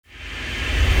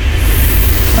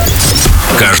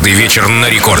Каждый вечер на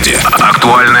рекорде.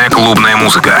 Актуальная клубная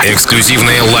музыка,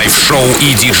 эксклюзивные лайв-шоу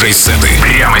и диджей-сеты.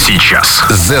 Прямо сейчас.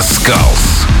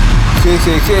 Зесkullz.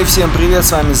 Хей, всем привет,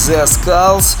 с вами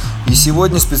Зесkullz. И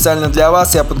сегодня специально для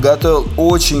вас я подготовил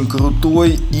очень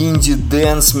крутой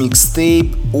инди-дэнс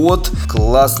микстейп от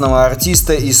классного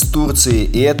артиста из Турции.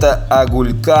 И это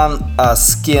Ogulcan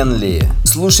Ozkanli.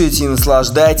 Слушайте и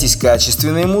наслаждайтесь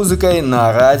качественной музыкой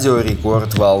на радио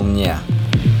Рекорд волне.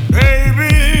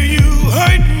 Baby, you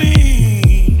hurt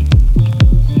me,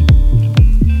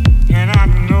 and I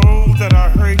know that I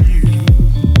hurt you.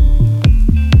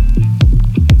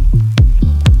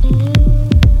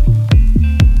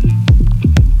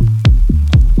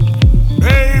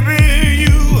 Baby,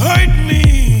 you hurt me,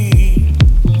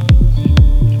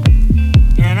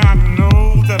 and I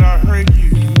know that I hurt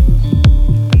you.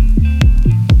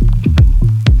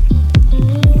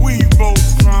 We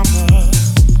both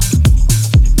promised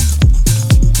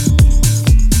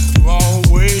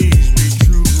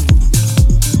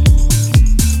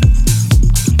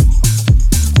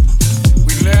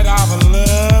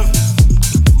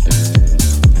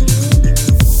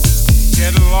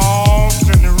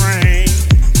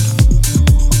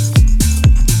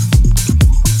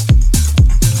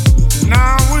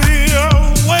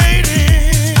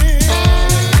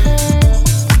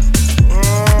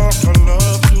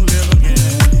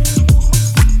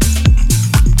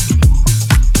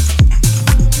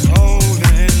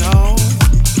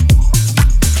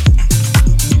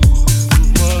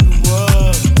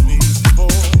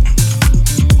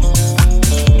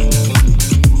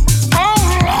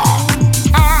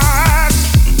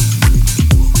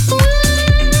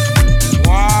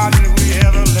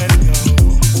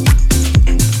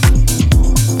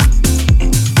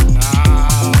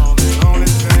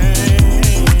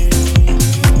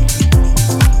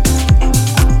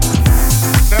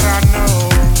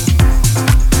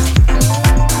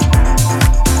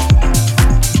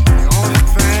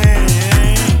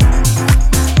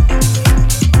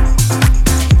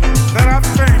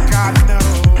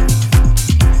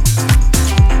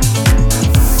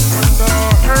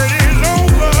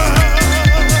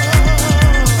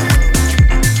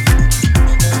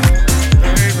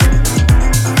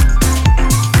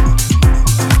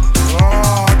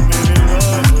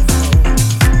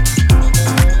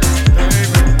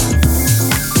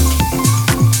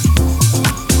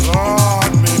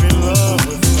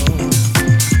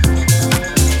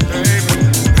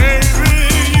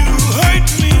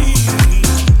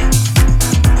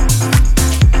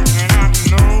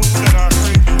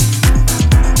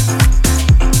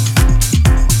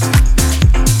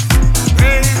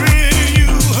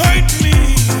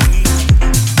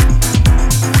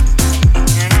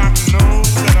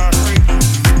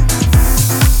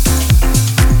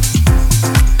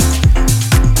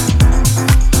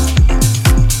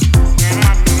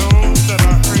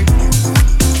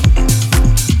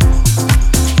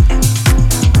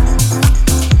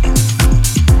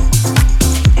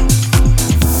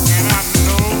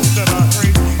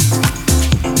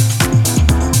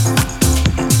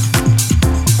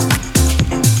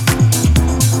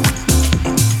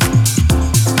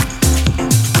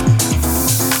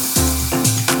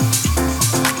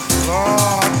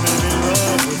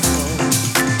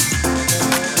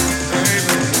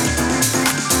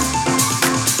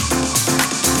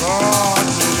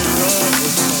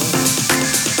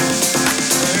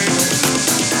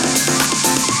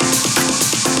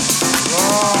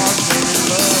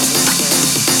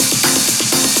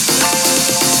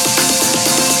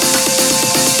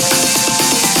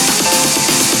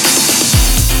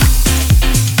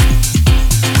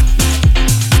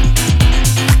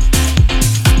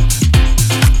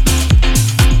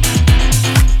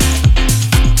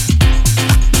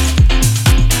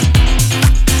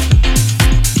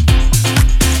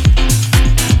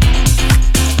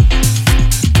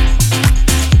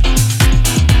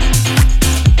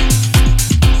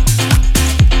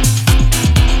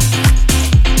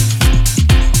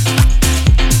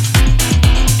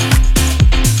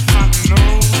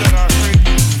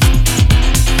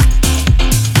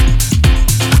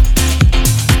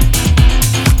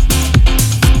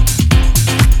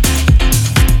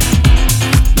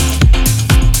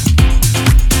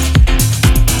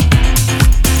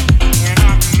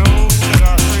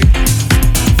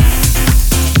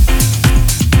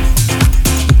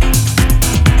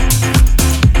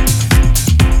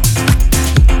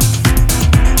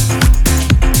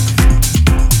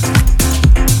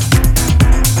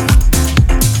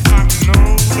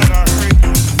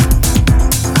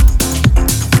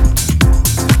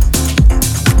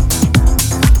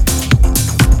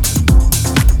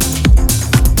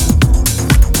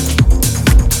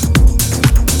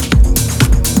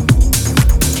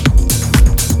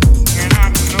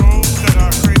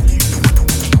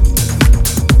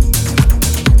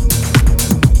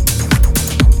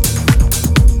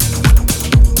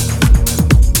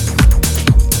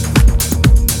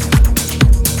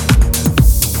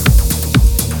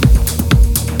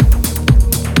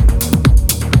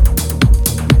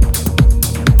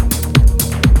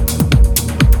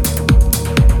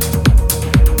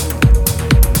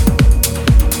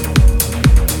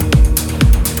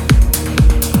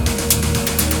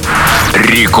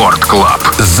Рекорд Клаб.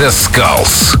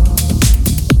 Зесkullz.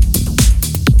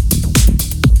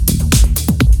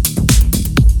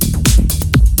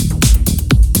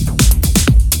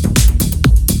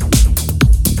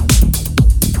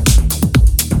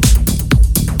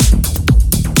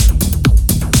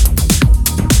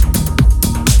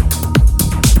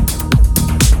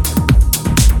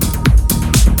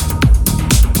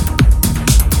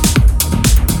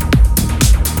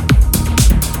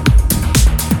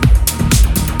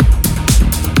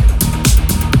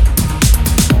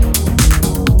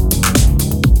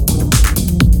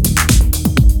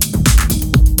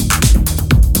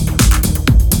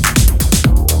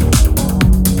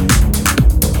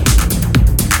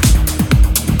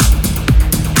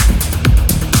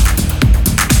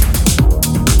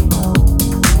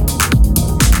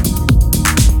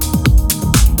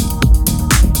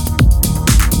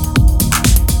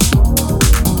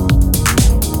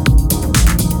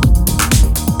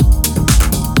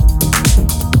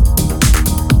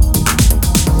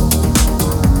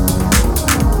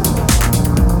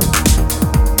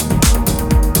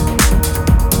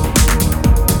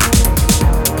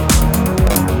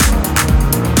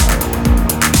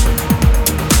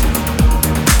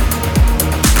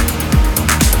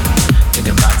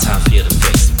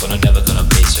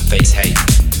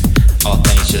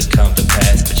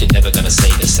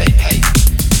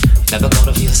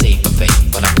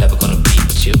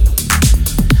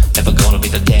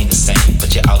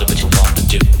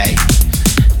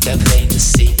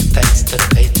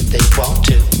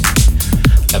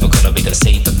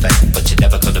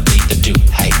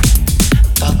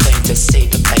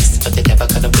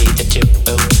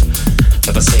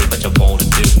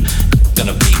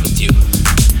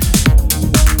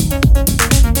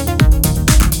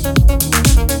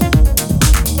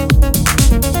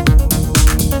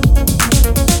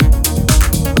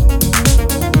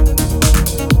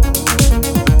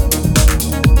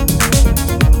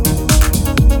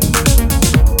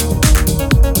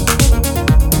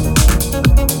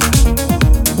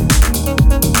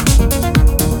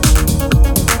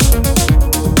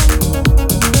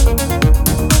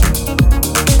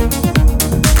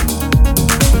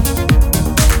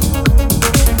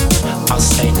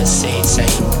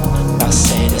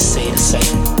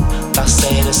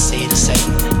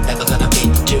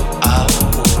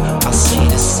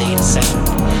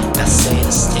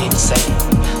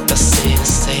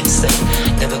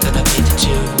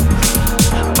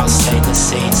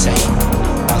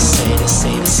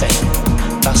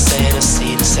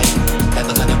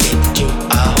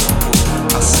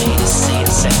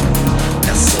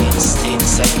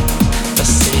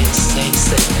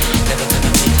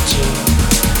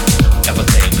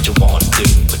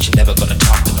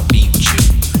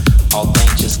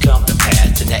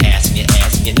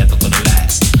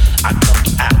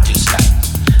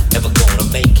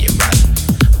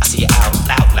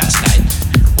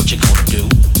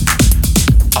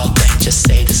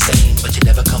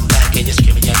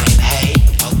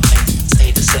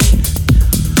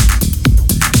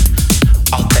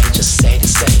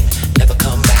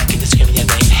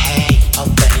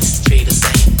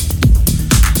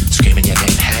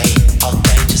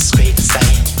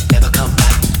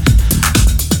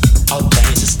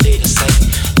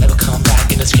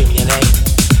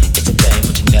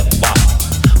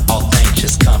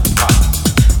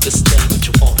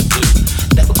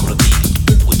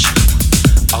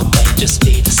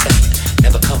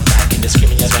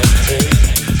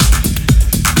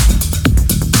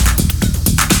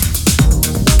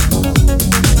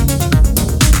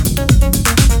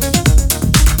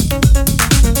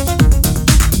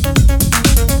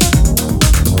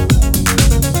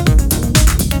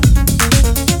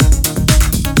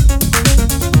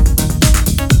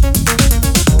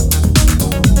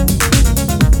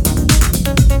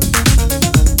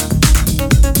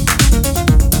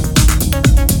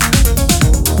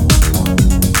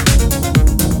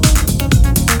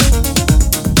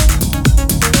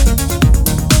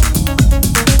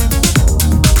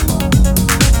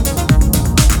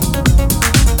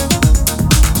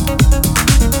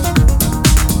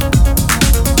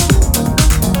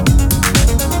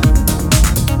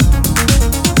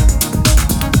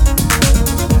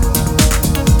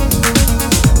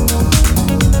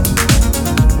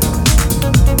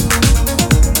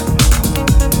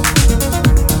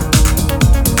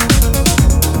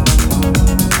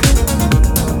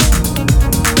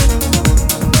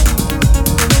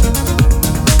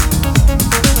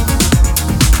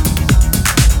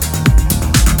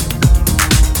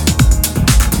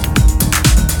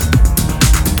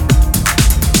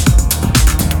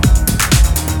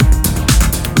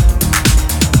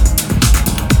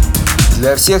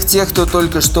 Для всех тех, кто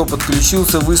только что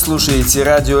подключился, вы слушаете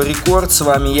Радио Рекорд. С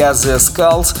вами я,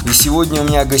 Зесkullz. И сегодня у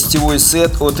меня гостевой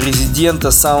сет от резидента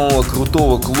самого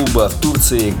крутого клуба в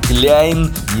Турции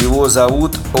Кляйн. Его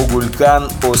зовут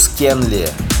Ogulcan Ozkanli.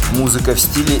 Музыка в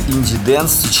стиле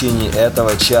инди-дэнс в течение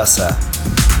этого часа.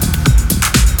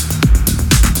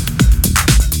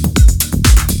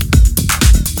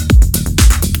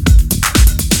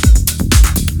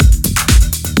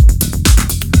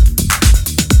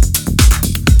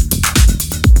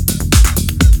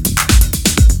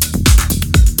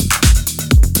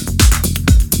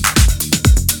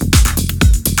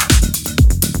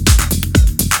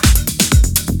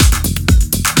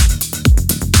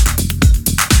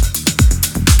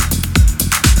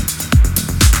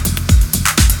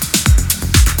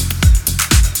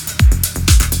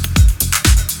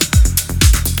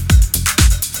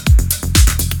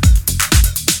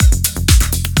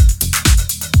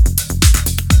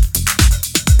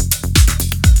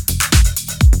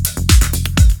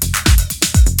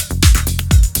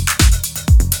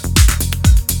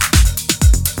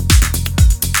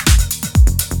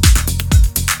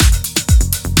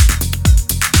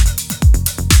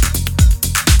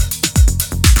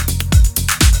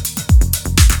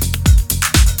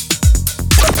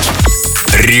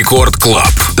 Рекорд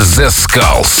Клаб.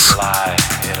 Zeskullz. Lie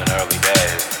in an early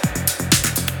bed,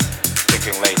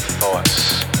 thinking late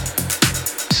thoughts,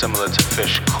 similar to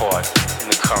fish caught in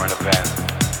the current event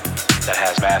that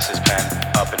has masses pent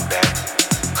up in bed,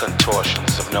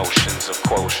 contortions of notions of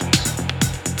quotients,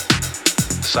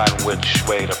 deciding which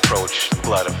way to approach the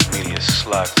blood of media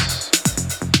slugs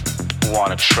who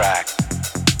want to track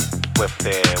with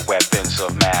their weapons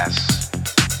of mass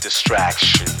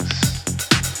distractions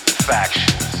and factions.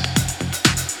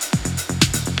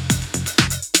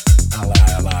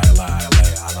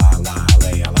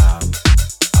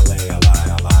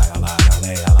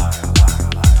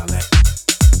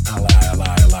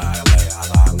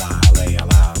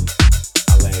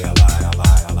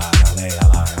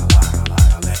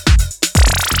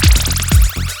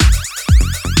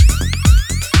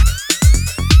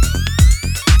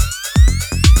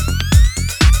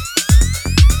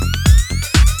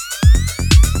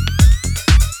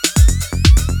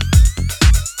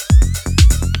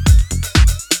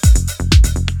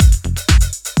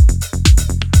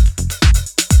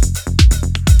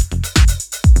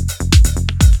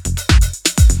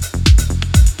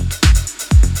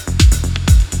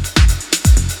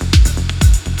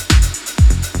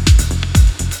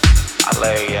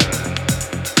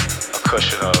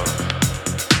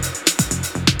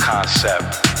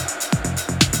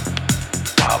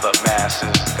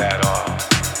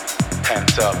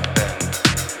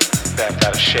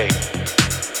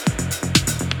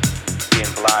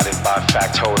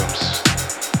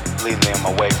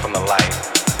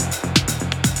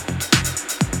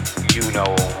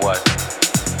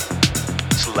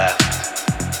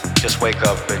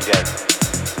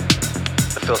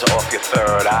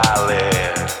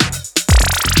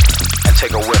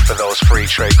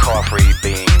 Trade coffee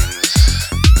beans.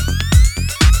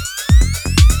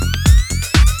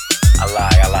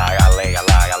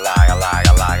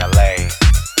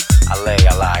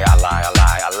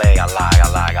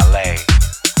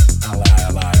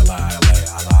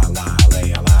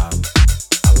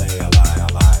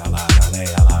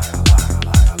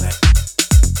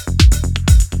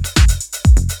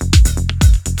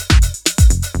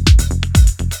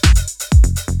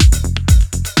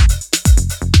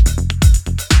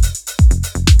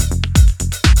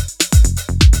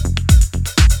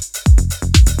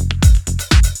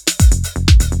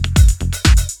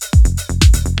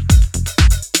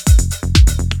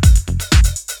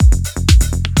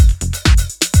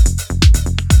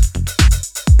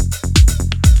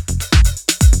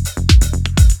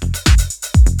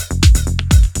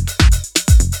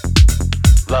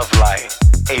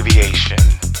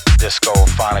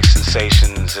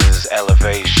 Sensations is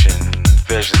elevation,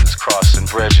 visions crossing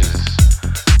bridges,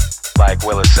 like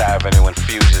Willis Avenue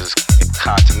infuses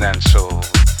continental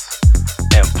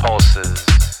impulses.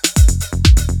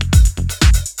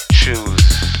 Choose.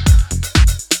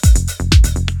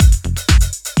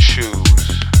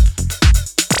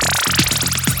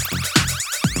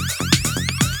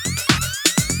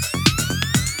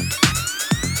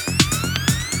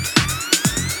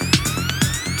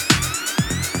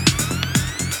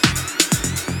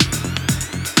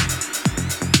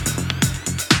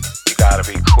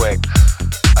 Be quick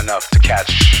enough to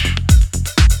catch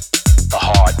the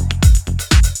heart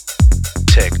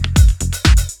tick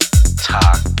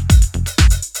tock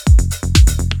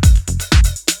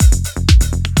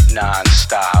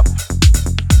non-stop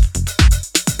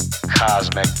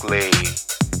cosmically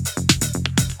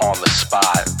on the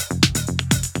spot.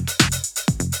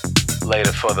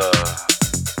 Later for the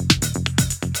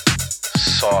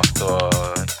soft or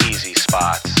easy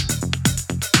spots.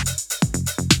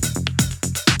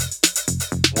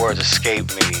 Words escape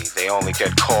me, they only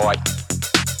get caught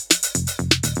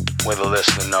where the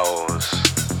listener knows.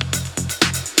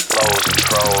 Lows and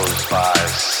pros by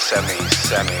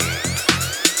semi,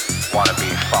 wanna be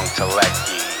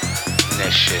funkteleki,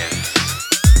 nishin.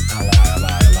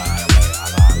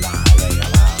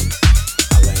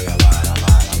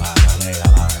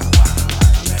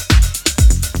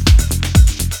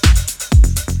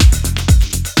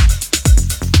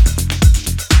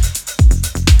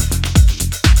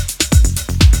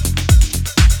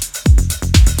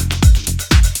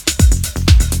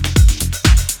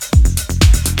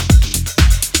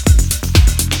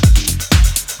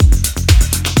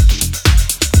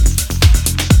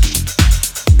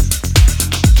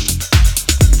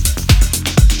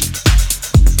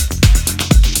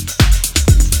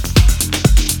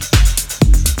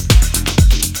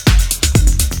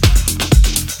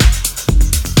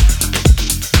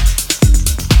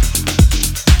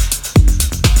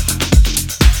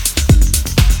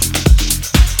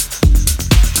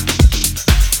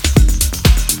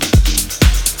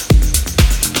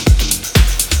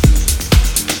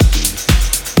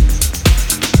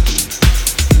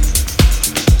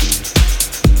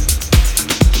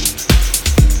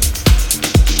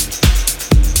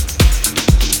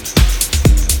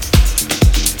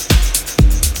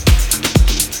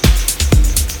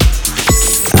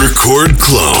 Record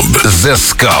Club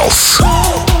Zeskullz.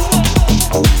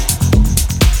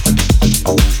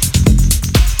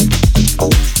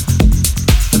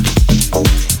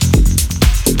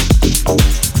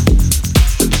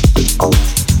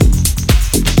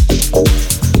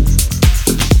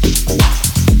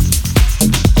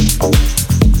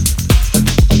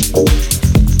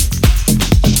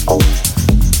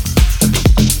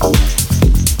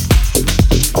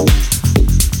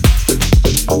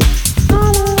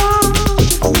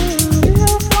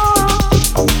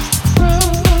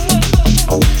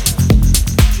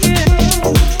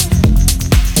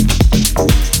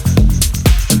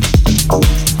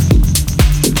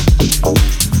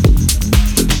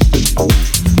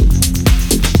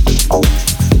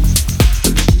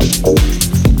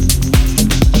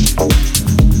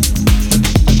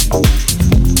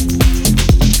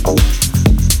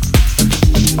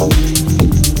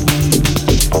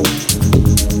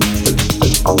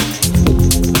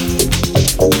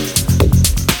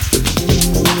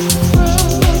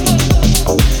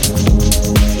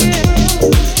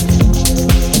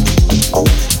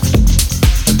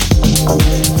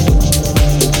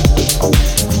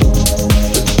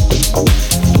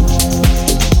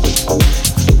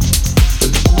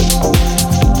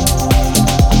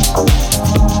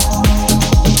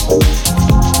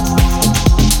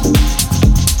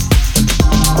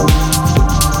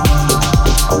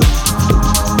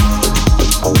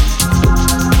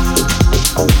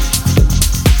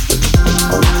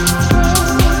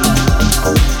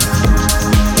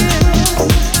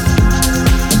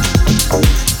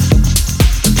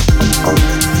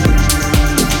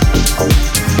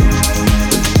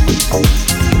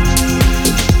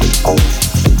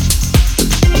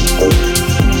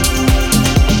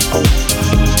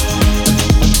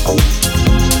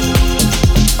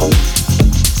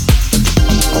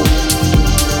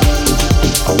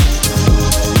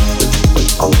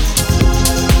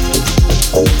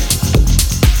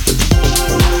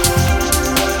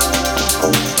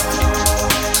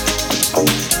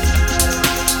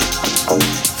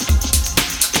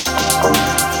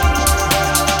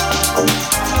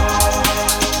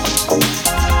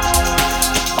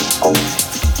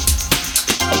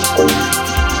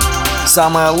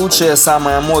 Самое лучшее,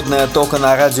 самое модное только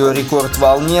на радио Рекорд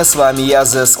волне. С вами я,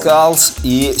 Зесkullz,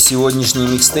 и сегодняшний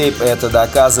микстейп это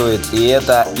доказывает. И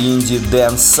это инди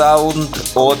дэнс саунд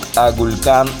от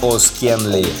Ogulcan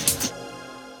Ozkanli.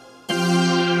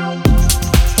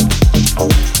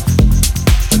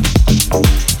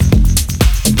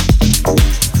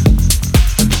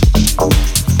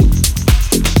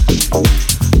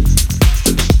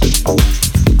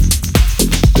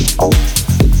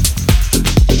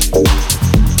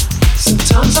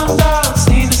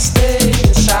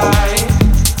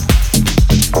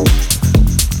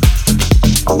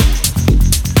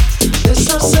 Let's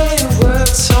not say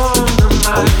words on the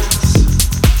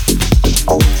minds.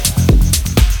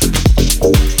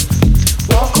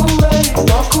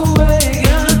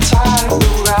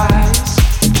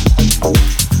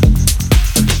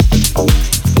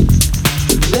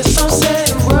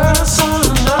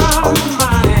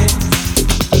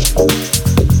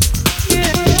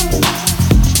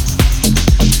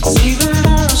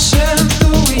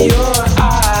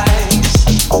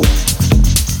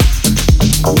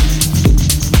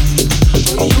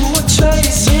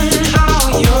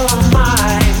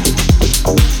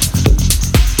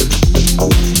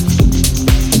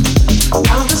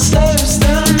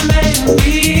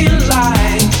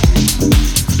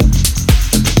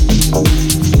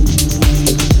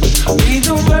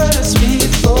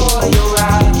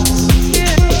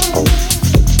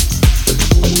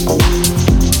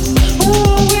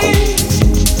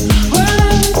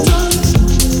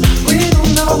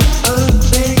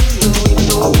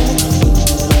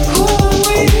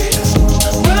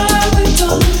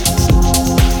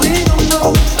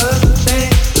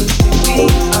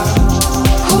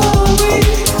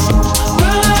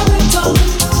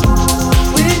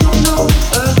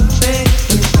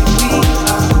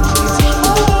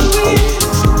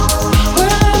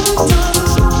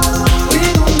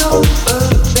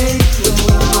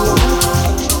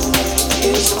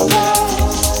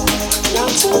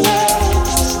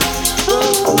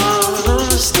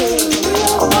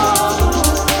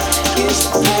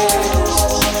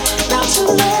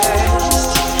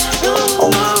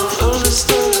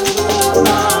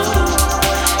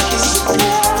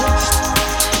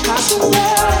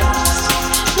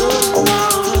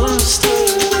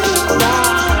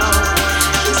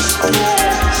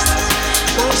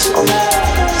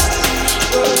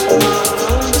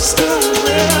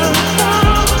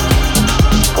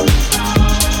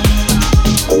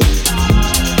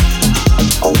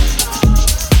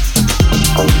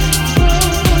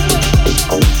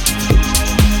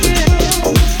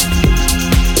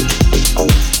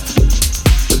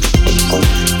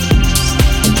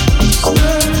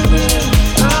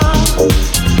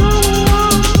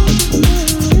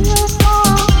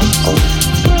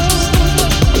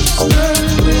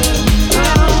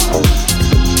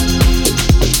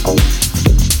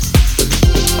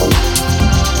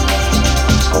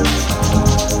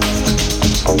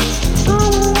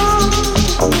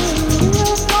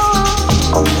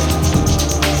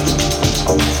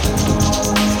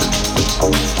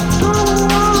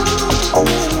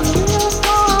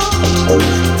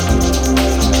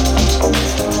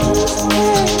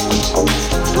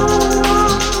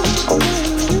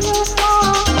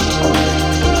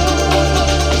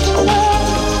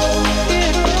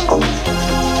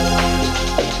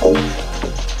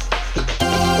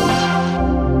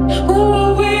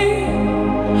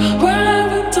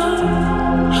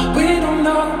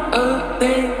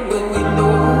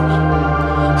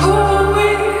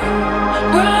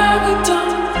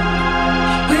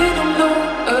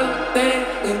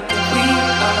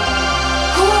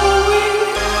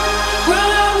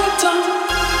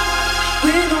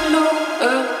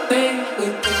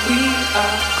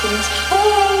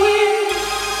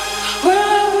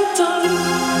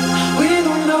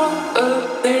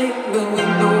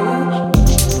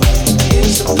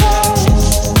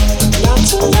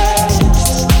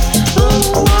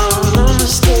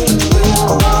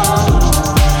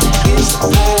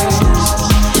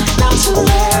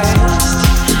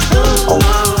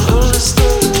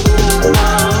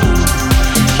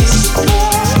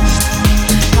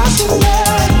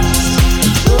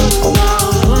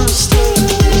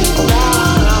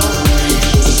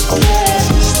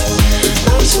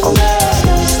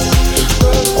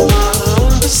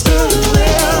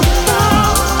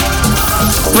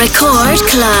 Record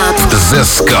Club.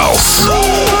 Zeskullz.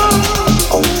 Oh,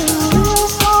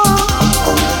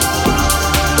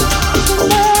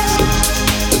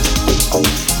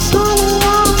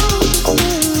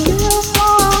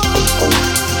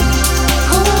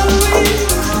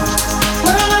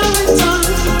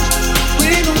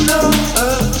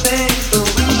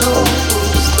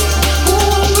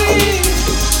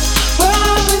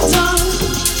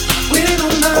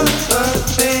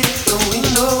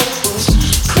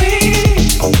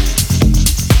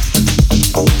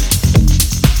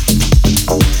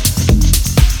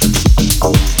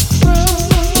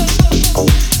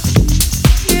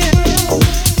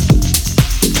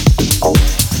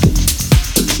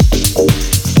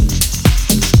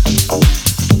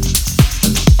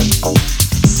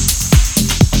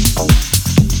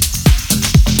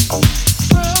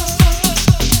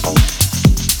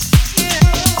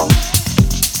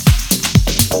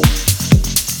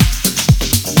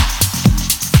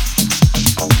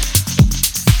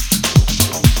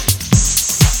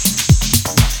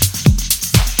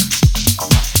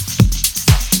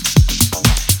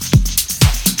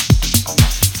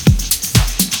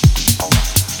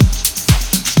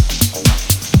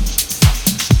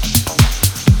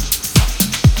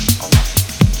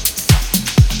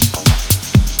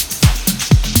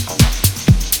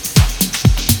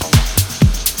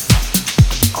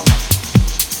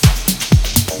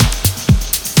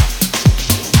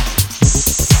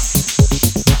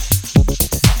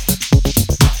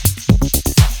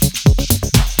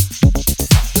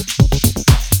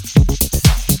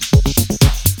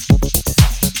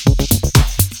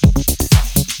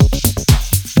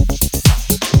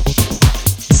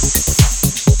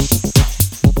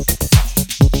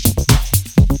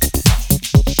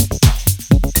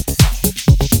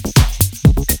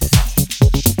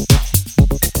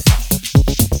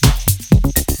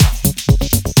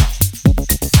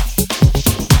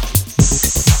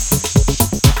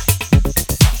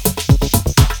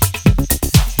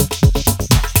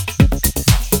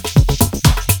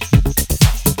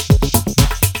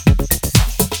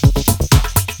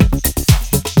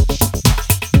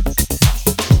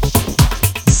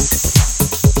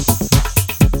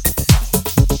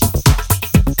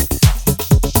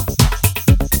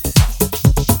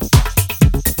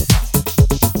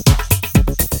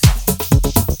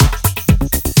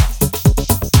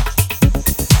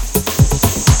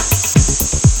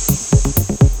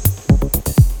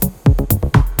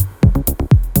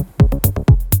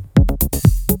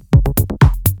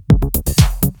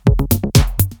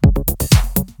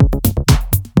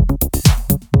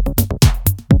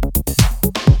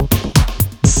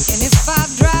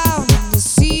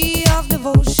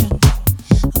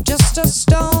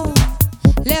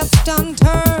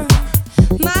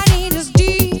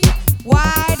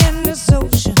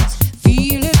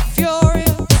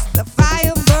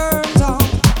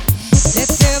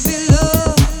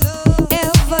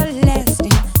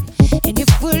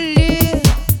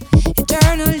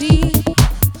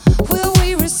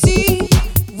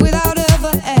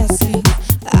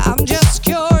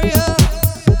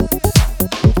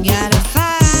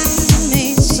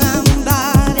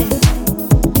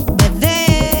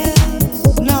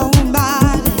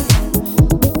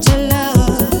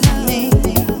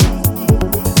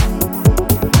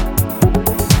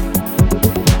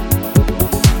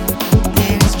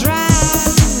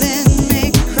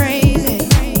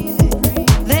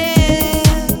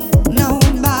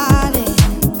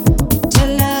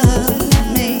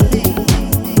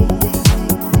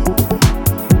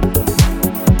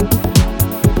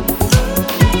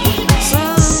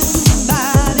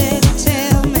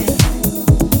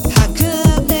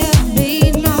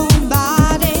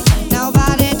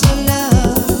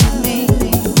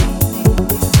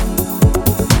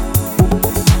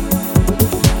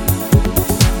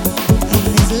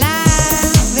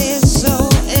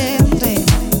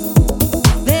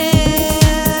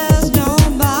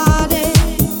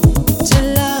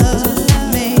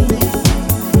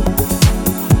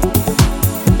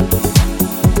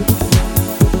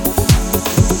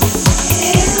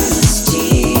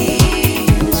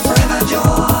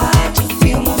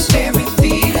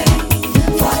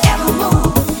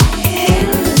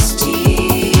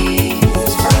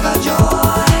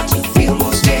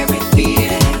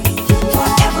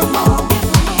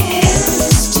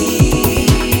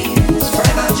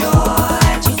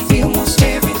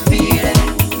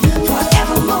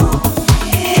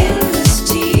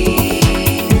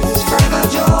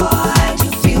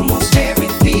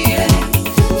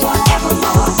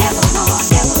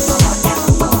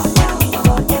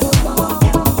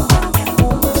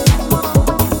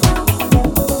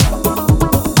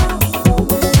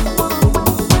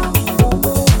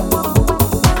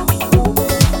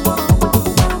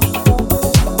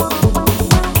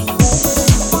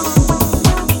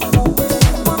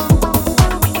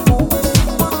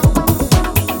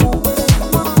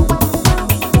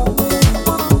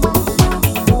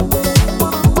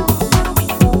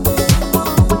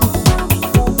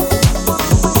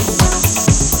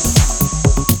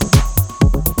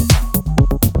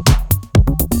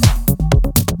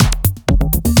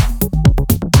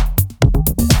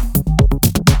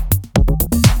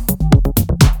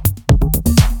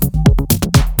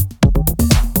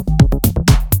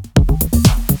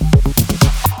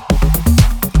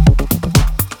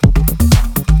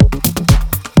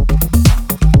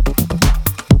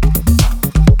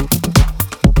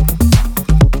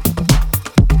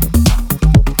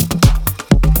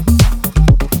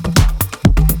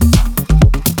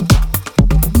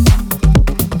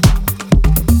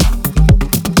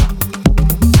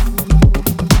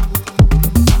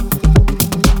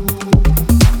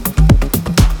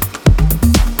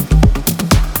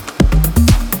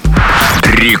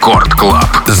 Рекорд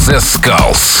Клаб.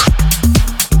 Zeskullz.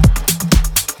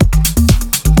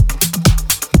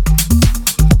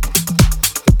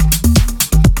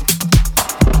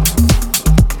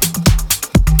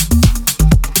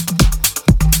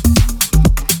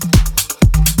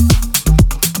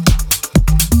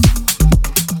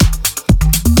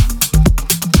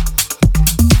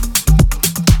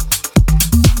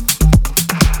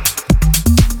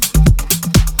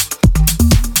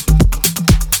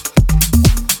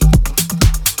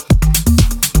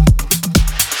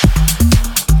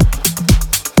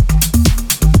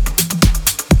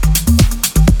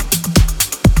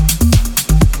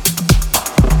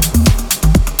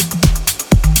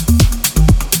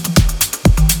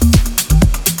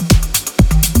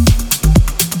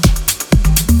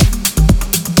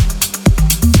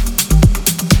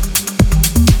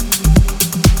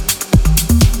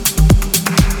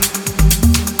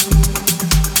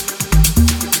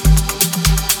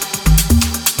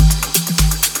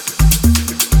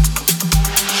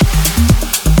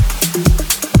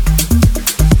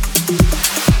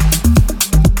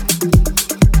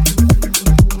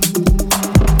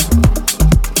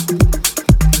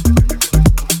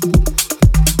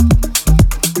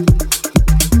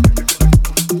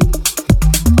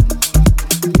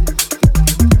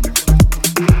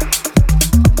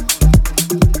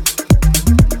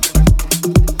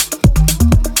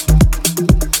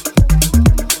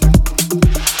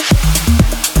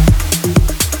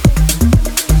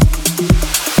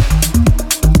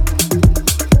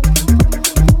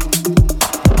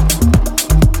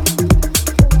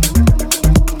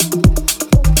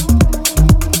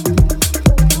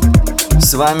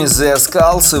 С вами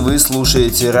Zeskullz, и вы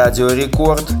слушаете Радио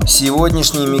Рекорд.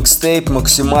 Сегодняшний микстейп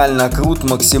максимально крут,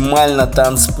 максимально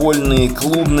танцпольный,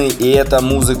 клубный, и это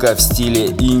музыка в стиле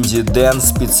инди-дэнс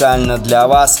специально для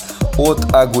вас от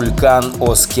Ogulcan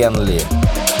Ozkanli.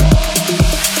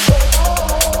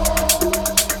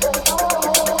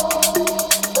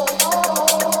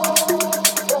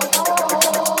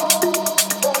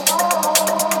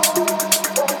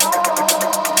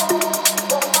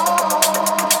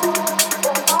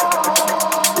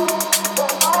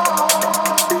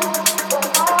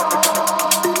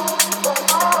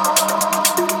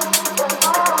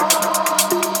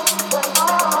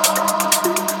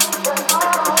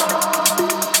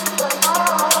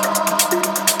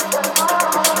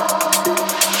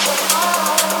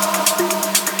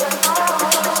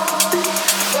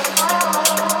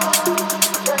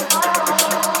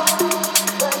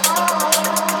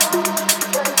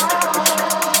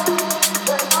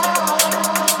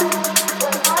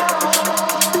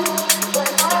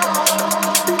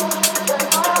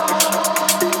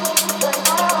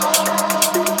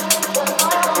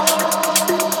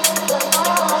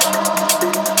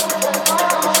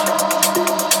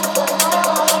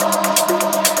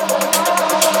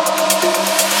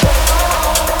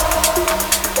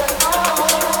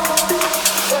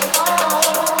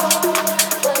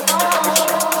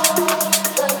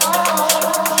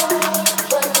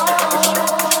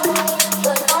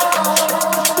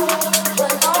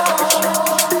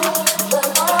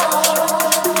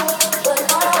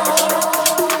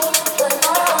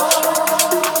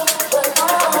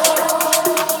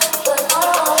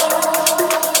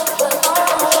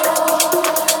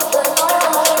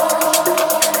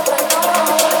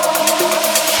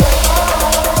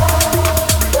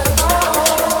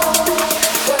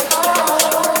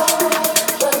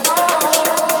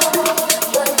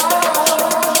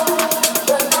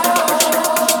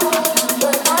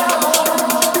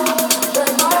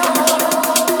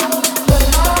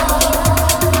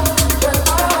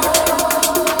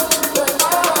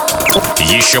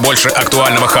 Еще больше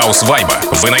актуального хаус-вайба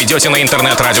вы найдете на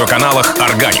интернет-радиоканалах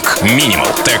Organic,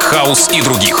 Minimal, Tech House и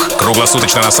других.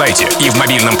 Круглосуточно на сайте и в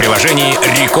мобильном приложении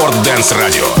Record Dance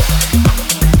Radio.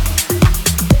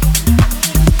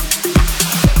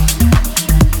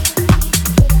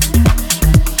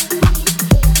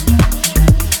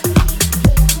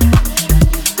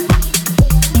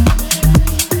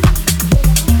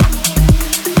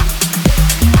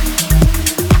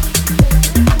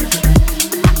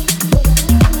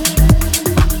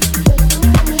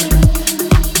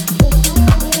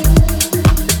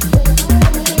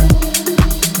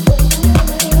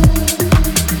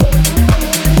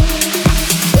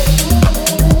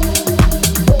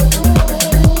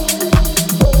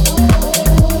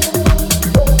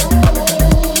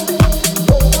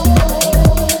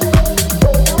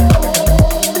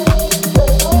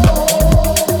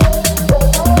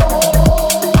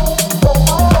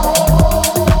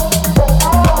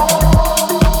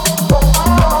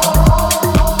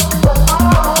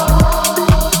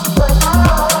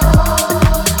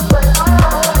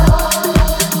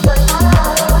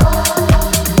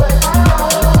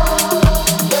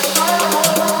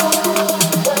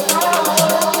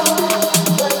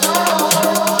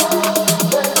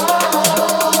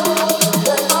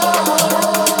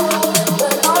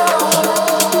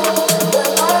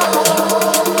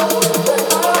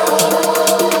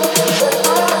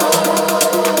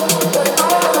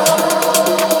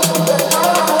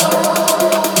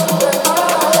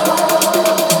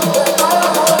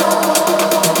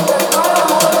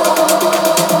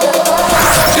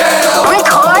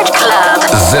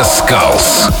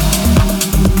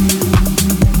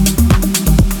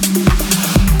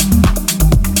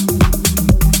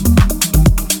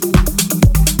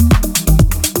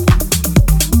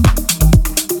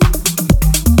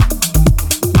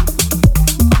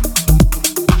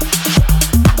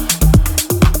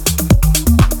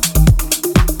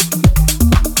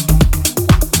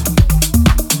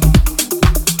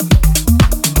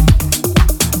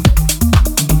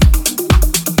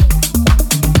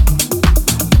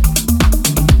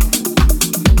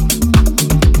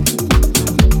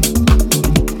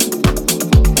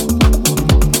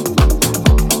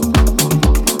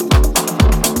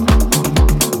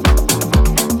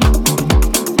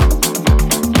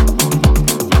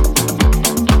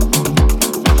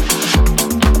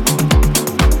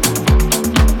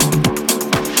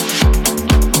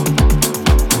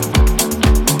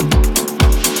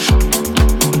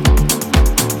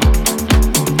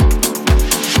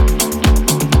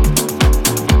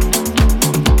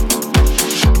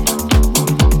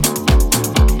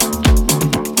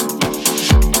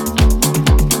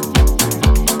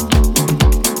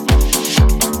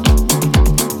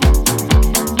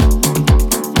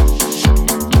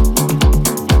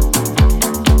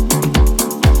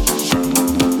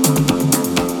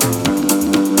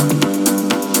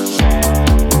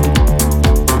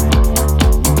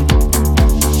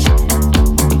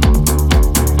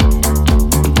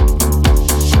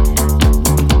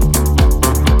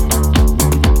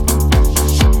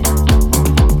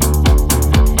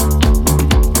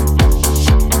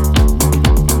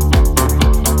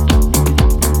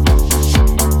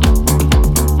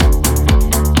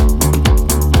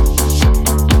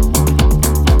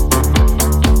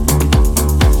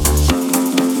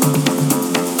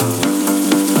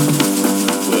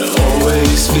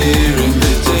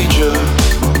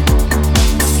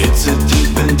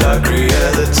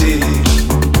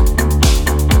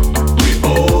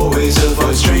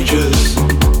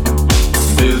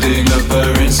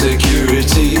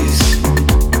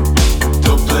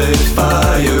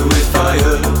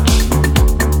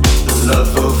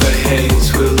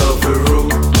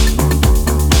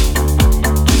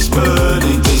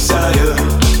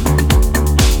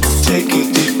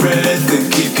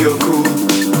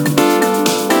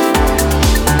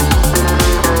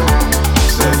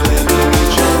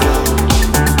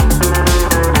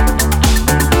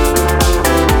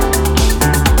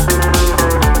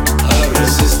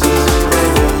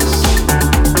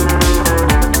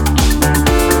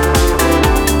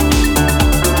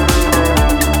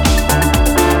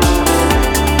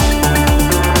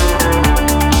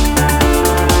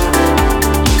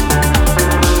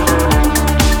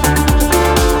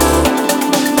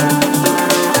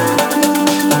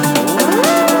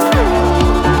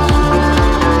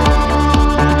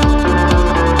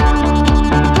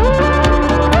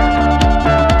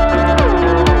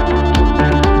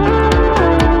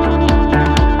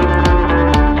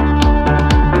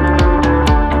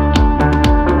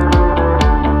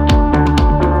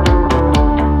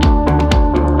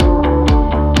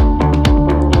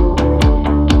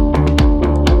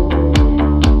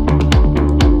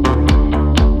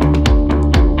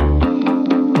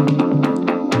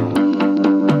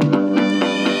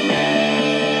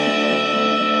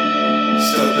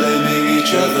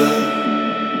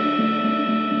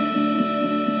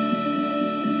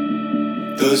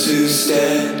 Those who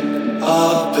stand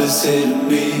opposite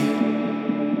me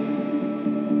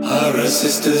are our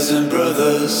sisters and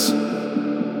brothers.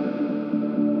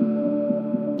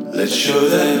 Let's show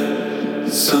them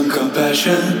some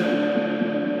compassion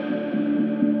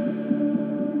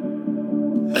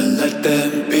and let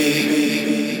them be.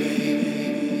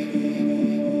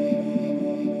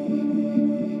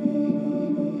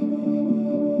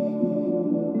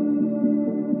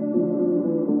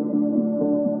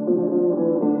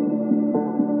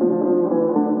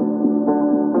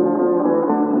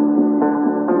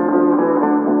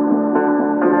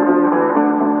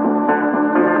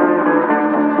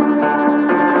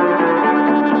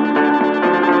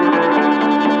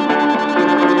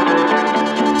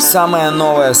 Самое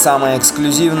новое, самое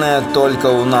эксклюзивное только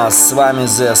у нас. С вами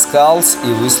Zeskullz,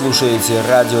 и вы слушаете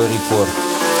Радио Рекорд.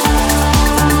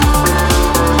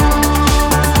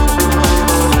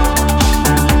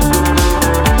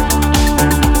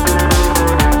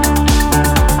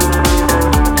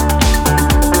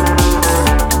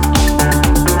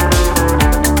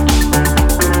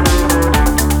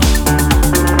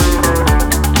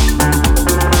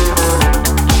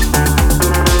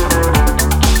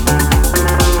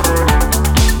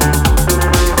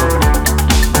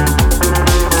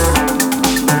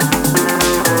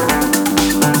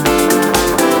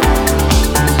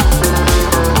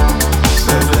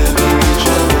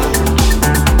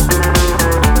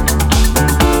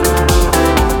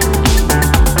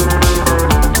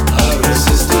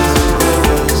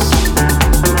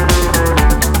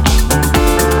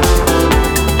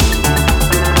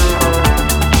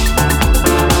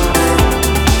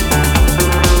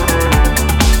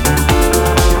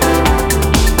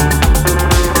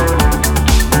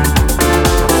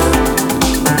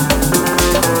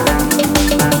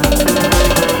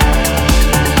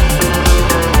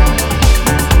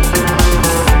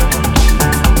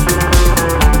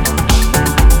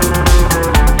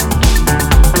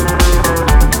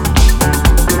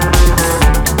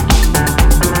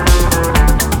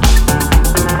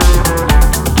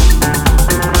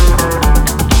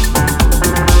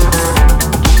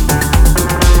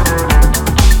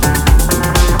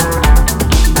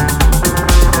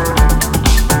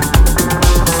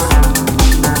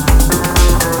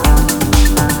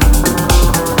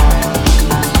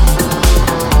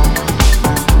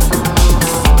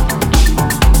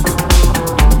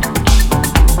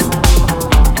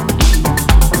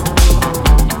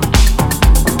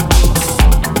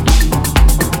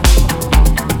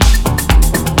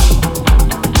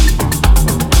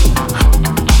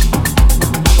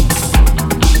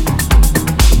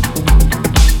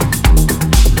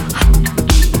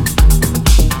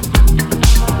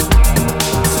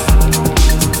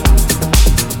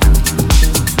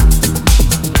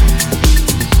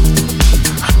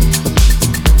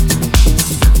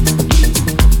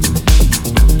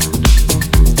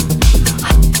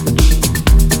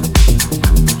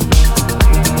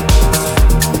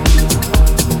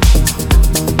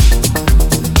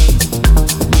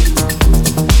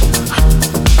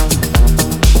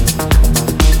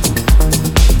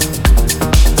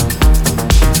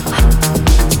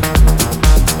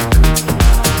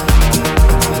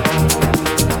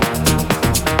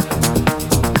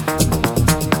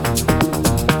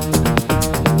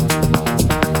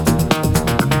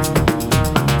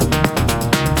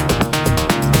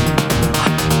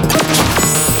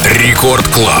 Рекорд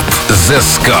Клаб.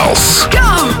 Zeskullz.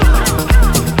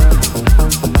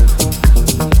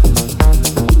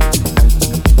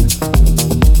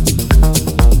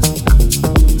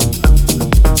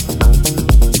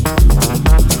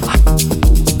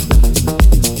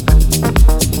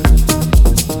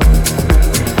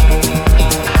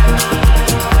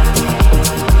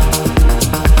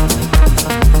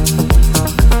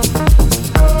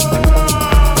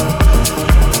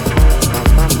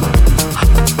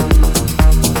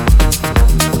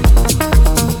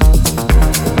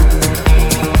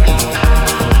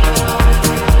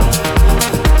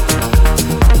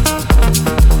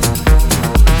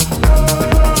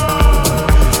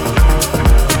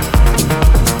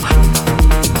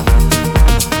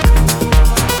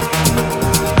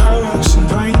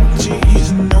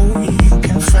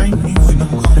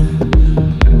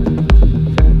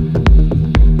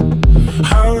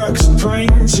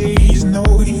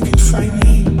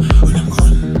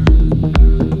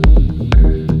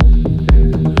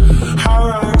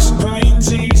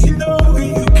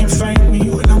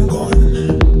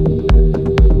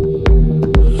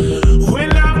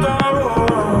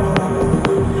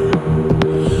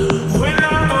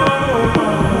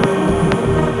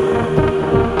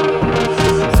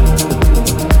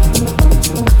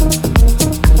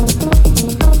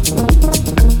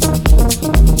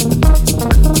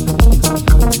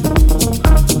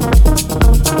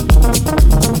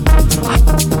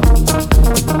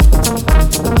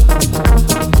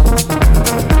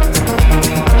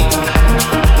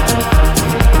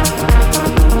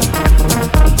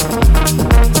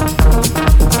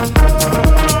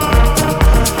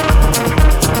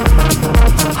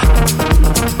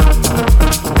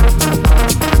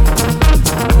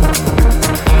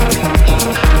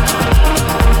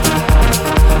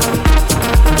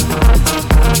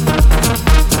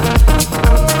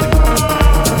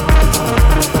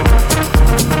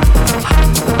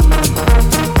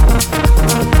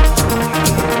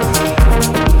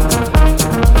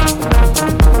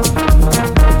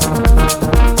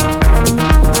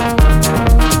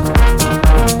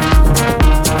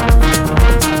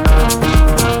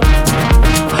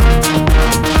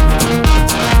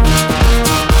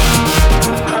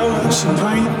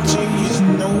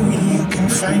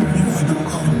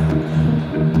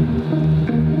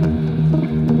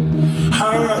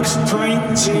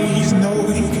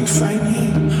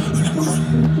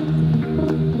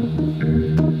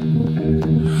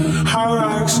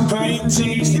 marks and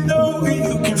paintings. You know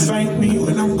you can find me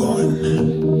when I'm gone.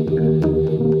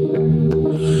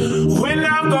 When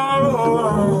I'm gone.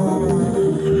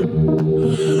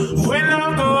 When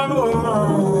I'm gone.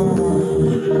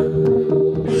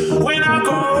 When I'm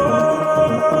gone.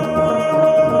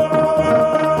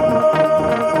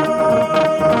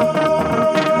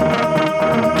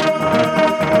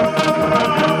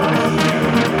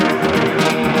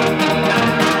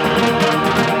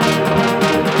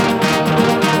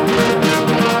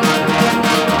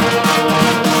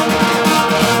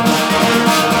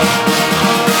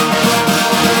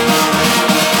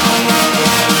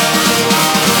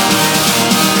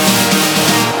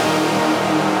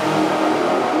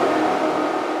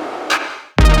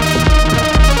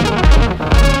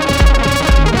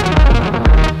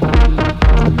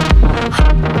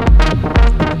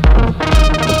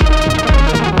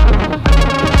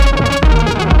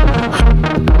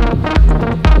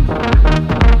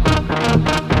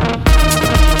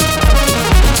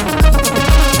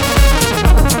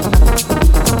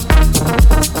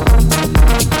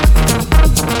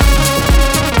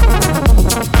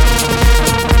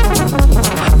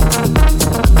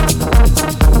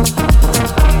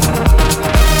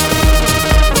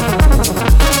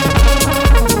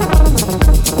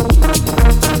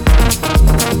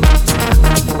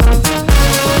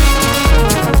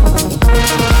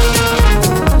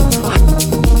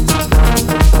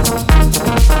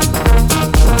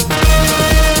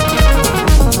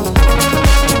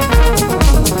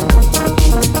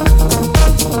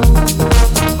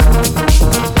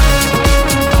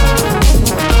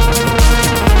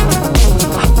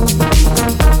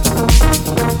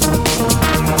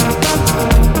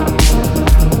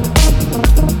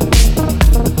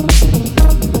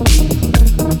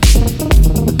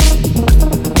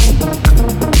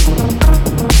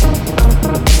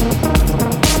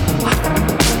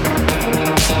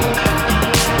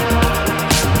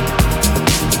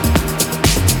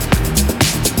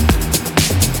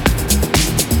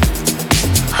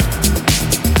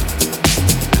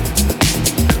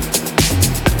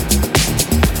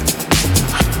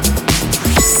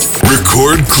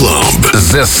 Record Club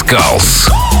Zeskullz.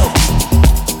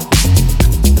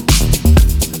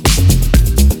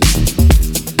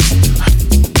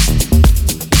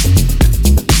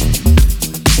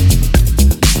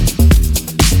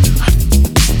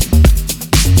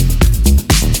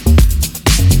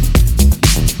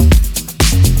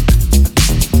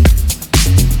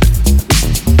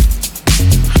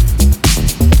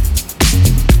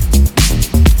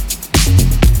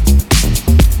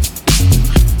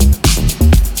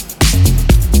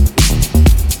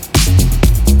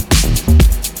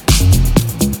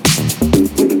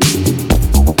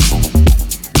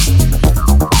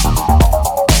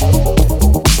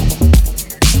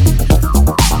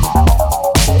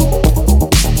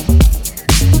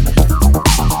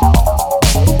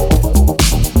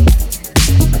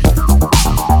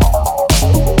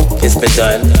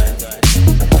 Done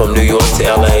from New York to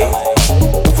LA,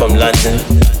 from London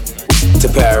to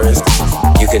Paris.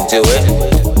 You can do it,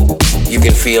 you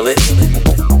can feel it,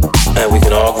 and we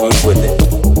can all groove with it.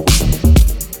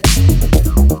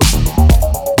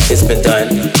 It's been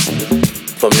done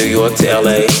from New York to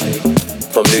LA,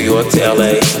 from New York to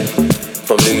LA,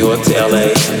 from New York to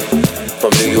LA, from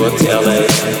New York to LA,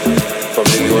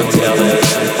 from New York to LA,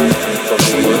 from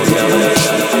New York to LA,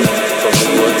 from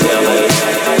New York to LA.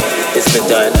 It's been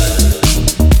done,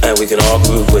 and we can all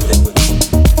groove with it.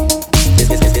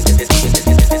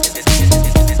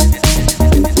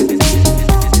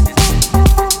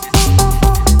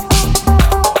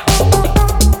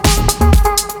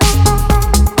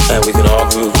 And we can all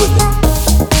groove with it.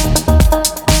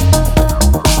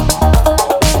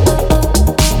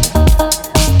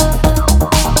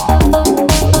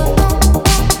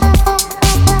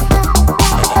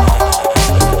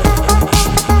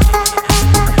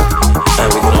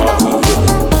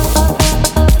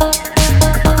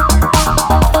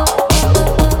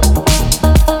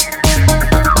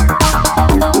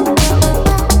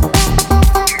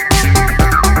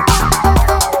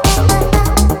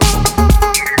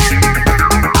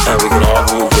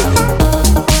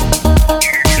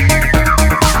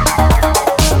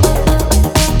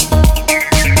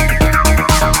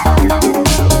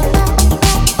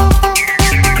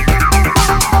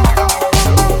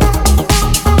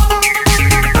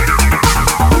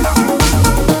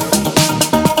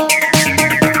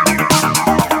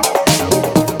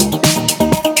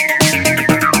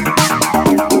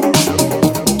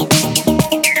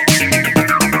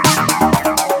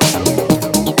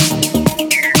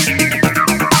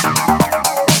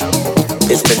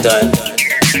 It's been done.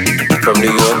 From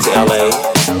New York to LA,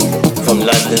 from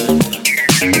London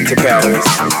to Paris,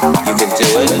 you can do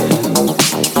it,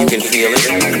 you can feel it,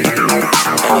 and you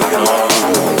can all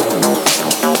move with it.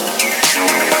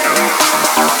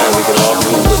 And we can all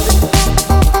move with it.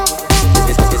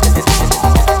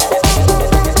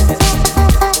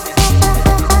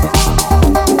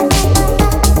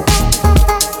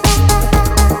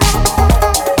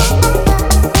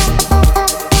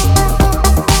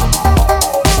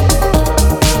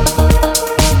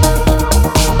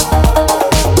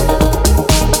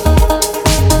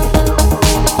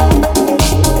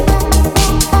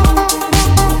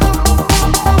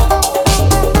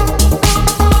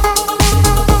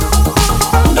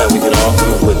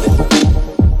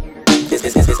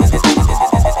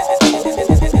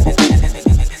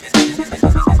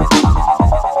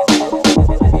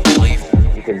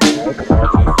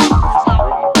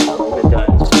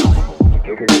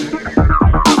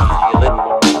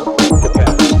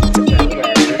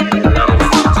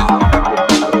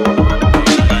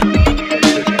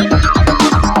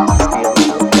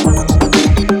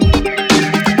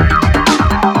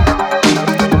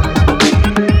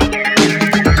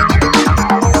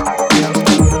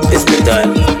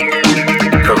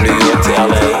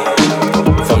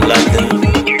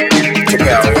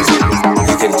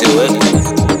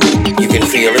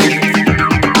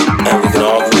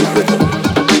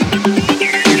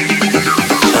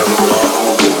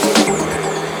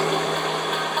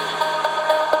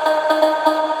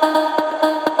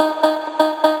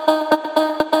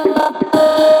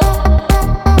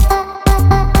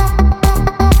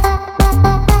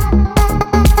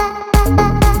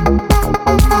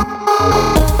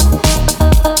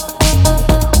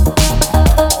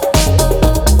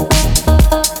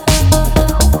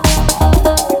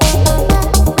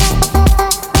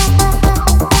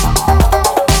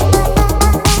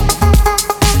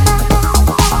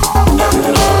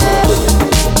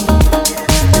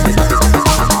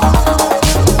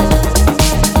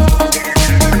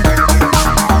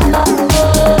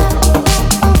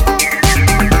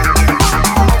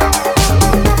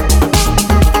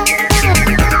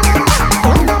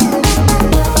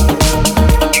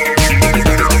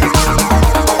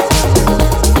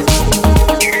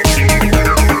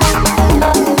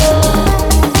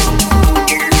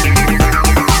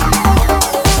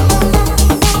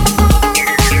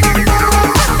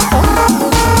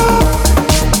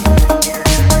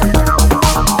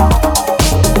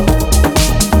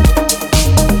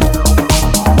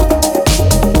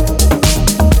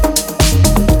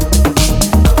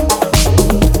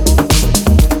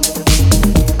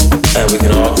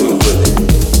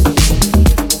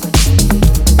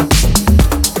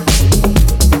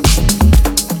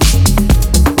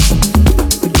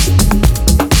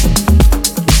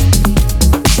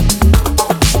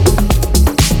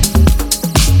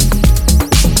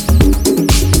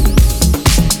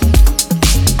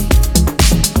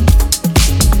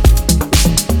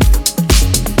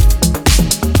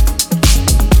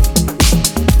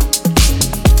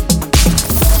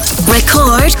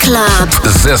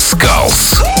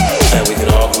 Zeskullz. And we can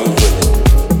all move with it.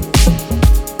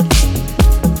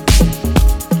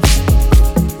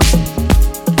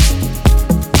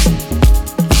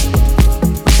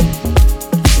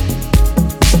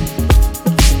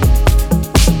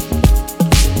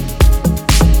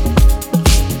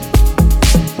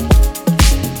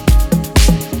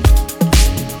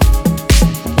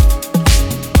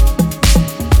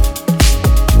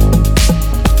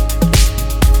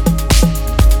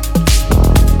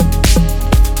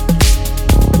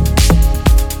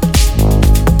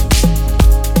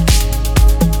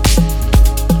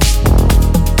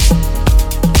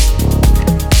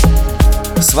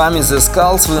 С вами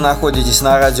Зесkullz, вы находитесь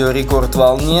на радио Рекорд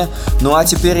Волне. Ну а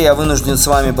теперь я вынужден с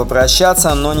вами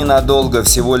попрощаться, но ненадолго,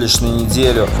 всего лишь на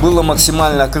неделю. Было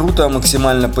максимально круто,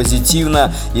 максимально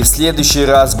позитивно, и в следующий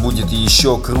раз будет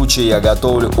еще круче. Я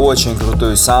готовлю очень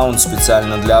крутой саунд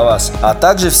специально для вас. А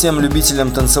также всем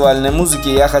любителям танцевальной музыки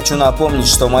я хочу напомнить,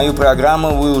 что мою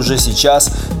программу вы уже сейчас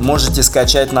можете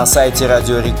скачать на сайте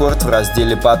Радио Рекорд в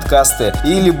разделе подкасты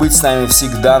или быть с нами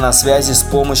всегда на связи с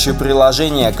помощью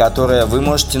приложения, которое вы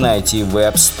можете найти в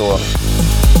App Store.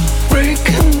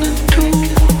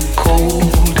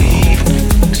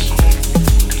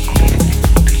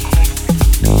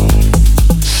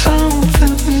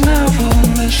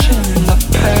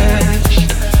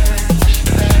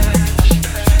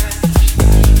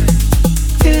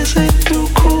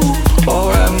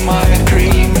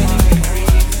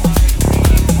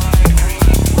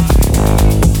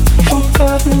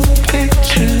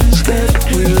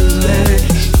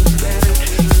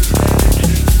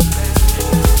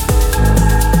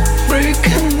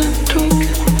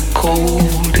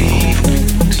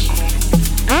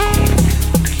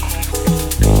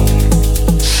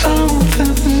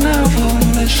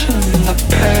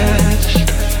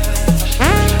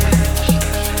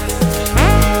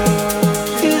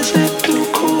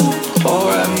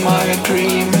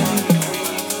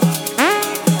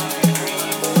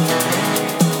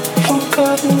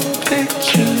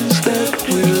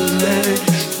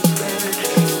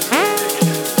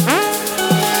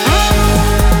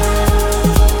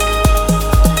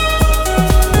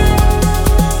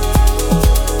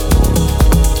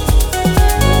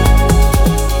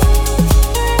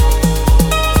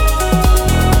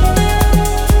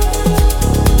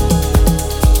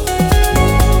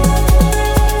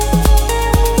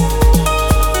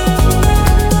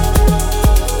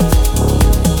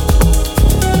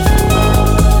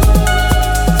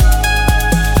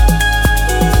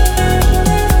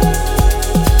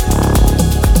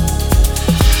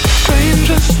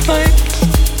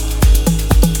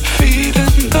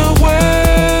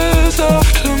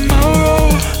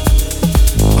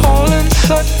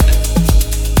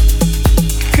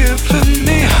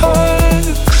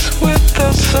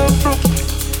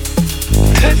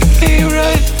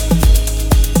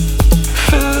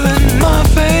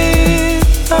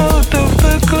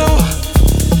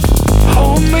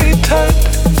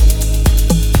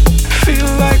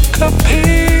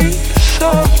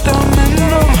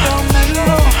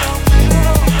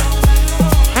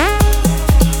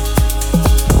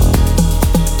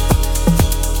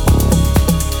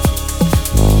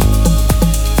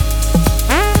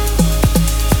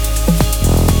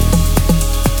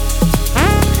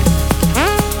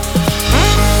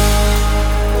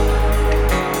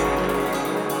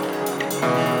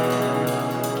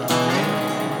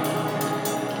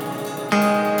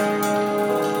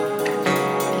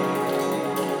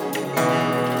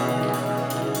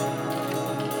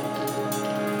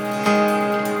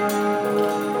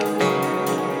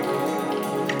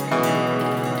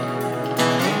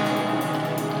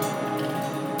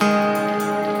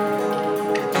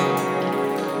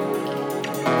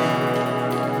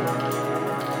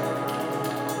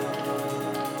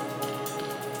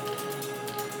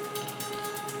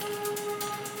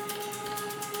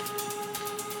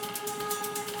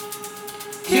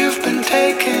 You've been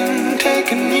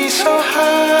taking me so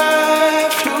high.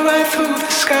 Flew right through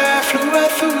the sky, flew right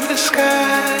through the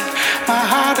sky. My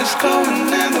heart is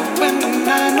going and the wind and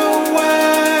I know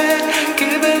why.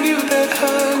 Giving you that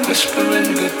hug,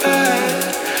 whispering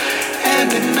goodbye. And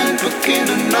in the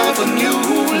beginning of a new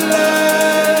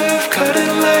life.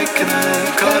 Cutting like a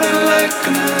knife, cutting like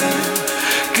a knife.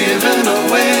 Giving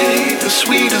away the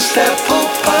sweetest apple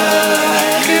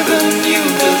pie. Giving you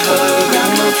the hug,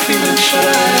 I'm not feeling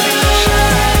shy.